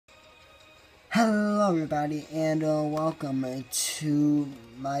Hello everybody, and welcome to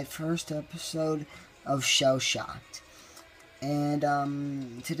my first episode of ShellShock. And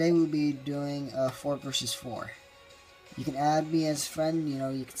today we'll be doing 4 versus 4. You can add me as friend,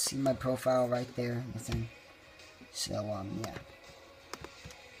 you can see my profile right there in the thing. So, yeah.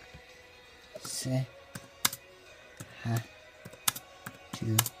 Say hi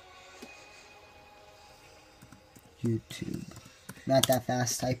to YouTube. Not that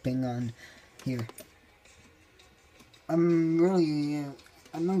fast typing on here. I'm really,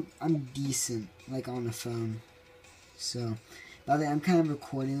 I'm decent, like, on the phone. So, by the way, I'm kind of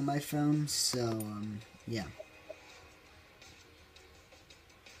recording on my phone, so, yeah.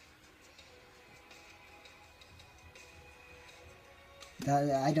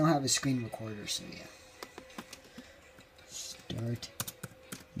 I don't have a screen recorder, so yeah. Start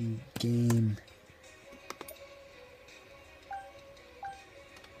game.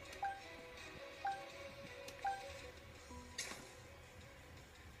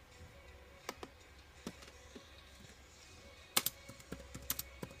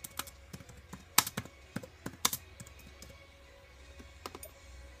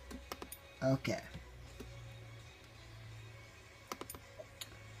 Okay.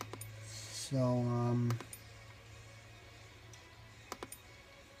 So,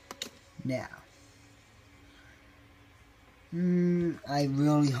 now. I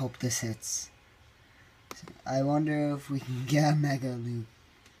really hope this hits. I wonder if we can get a mega loot.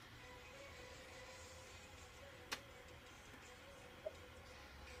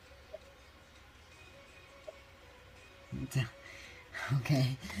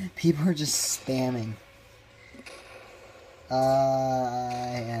 Okay, people are just spamming.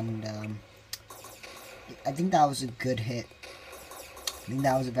 I think that was a good hit. I think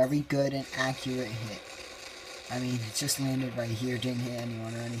that was a very good and accurate hit. I mean, it just landed right here, didn't hit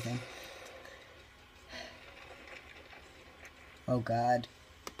anyone or anything. Oh god.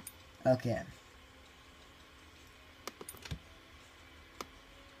 Okay.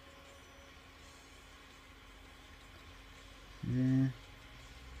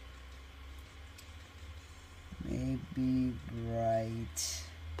 Maybe right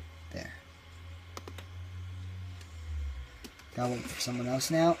there. Gotta wait for someone else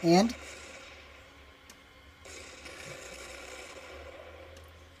now, and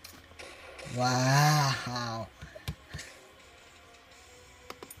wow.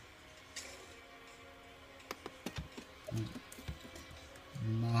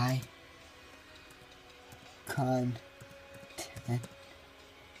 My content.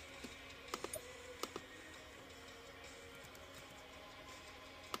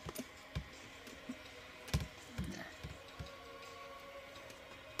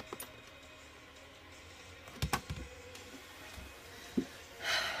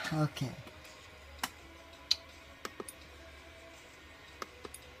 Okay.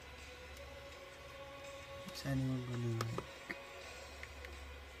 Is anyone gonna like?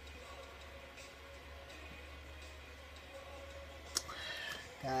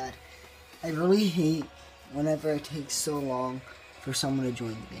 God, I really hate whenever it takes so long for someone to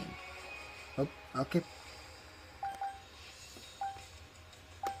join the game. Oh, okay.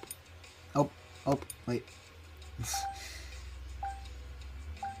 Oh, wait.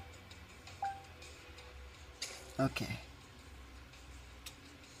 Okay.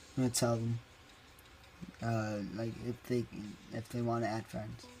 I'm gonna tell them, like, if they want to add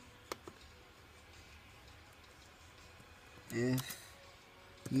friends. If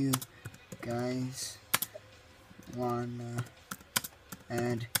you guys wanna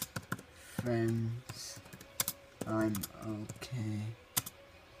add friends, I'm okay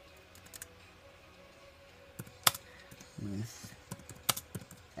with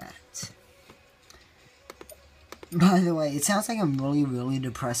that. By the way, it sounds like I'm really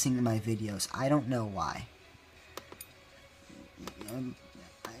depressing in my videos. I don't know why.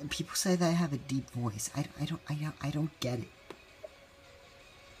 People say that I have a deep voice. I don't get it.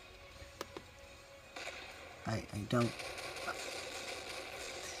 I don't.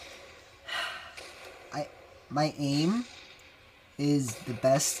 My aim is the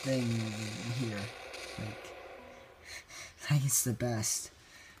best thing here. Like it's the best.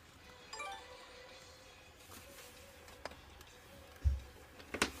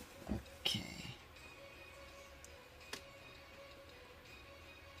 Okay.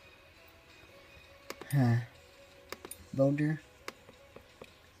 Boulder.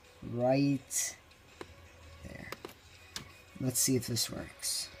 Right there. Let's see if this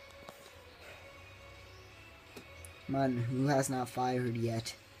works. Come on, who has not fired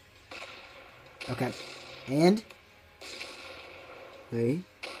yet? Okay. And 3,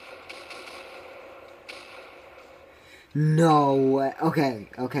 No way. Okay,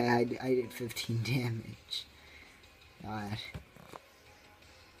 okay, I did 15 damage. God.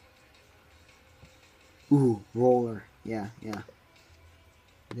 Ooh, roller. Yeah, yeah.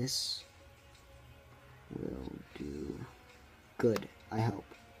 This will do good, I hope.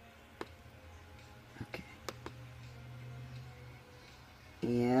 Okay.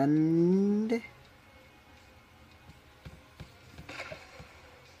 And...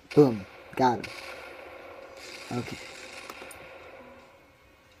 boom. Got him. Okay.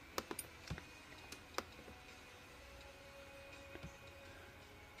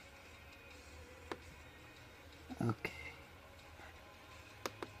 Okay.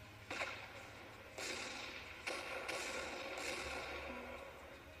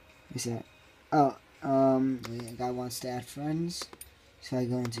 Is that... oh, the guy wants to add friends. So I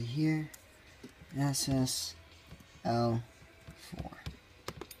go into here. SSL4.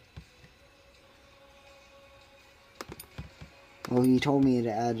 Well, he told me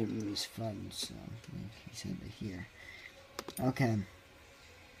to add him as friends, so he said it here. Okay.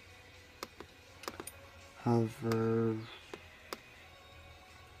 Hover.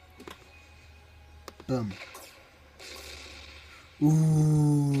 Boom.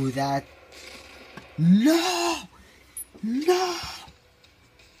 Ooh, that... no! No!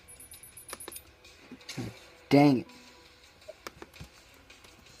 Dang it.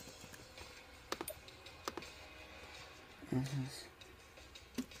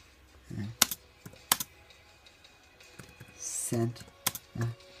 Sent.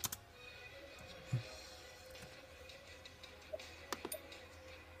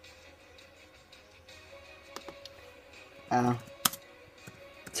 I'll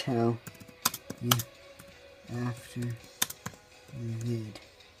tell you after the vid.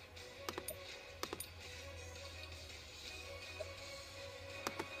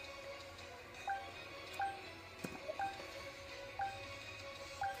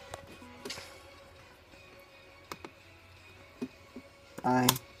 I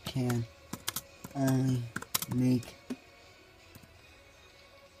can only make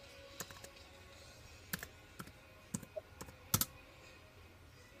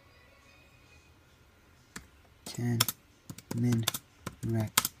 10 min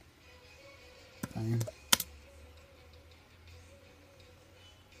rec.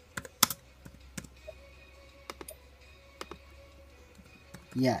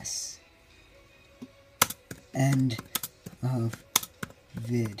 Yes. End of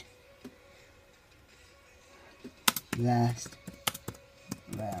vid. Last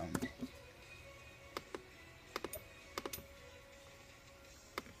round.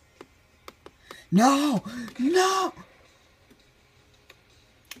 No! No!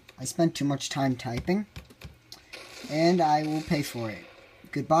 I spent too much time typing, and I will pay for it.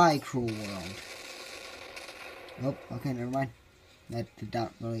 Goodbye, cruel world. Oh, okay, never mind. That did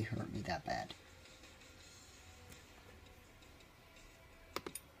not really hurt me that bad.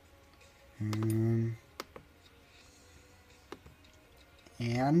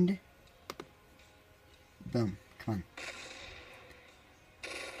 And boom, come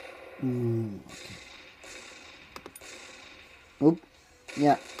on. Ooh, okay. Oop,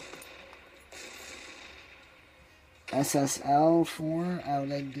 yeah. SSL4, I would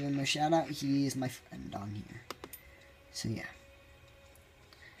like to give him a shout out. He is my friend on here. So yeah.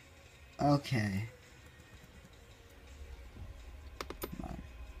 Okay. Come on.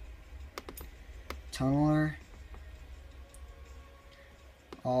 Tunneler.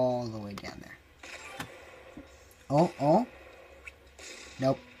 All the way down there. Oh, oh.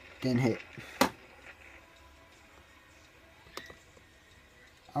 Nope, didn't hit. I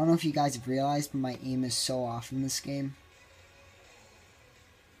don't know if you guys have realized, but my aim is so off in this game.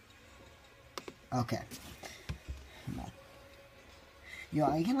 Okay. Come on. Yo,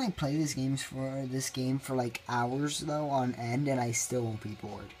 I can like play this game for like hours though on end, and I still won't be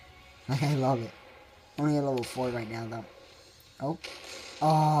bored. Like I love it. Only at level 4 right now though. Oh.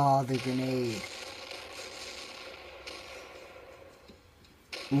 Oh, the grenade.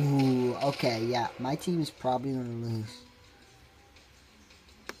 Ooh, okay, yeah. My team is probably gonna lose.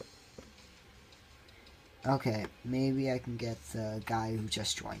 Okay, maybe I can get the guy who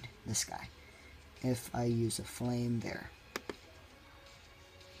just joined. This guy. If I use a flame there.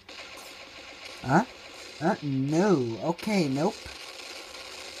 Huh? No. Okay, nope.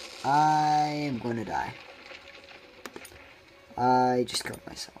 I am going to die. I just killed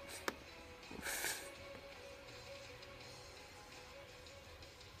myself.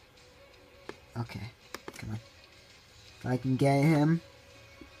 Okay, come on. If I can get him.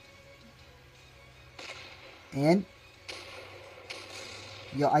 And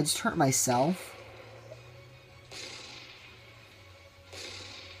yo, I just hurt myself.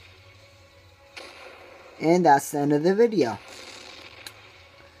 And that's the end of the video.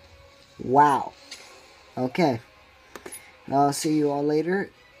 Wow. Okay. I'll see you all later.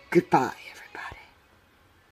 Goodbye.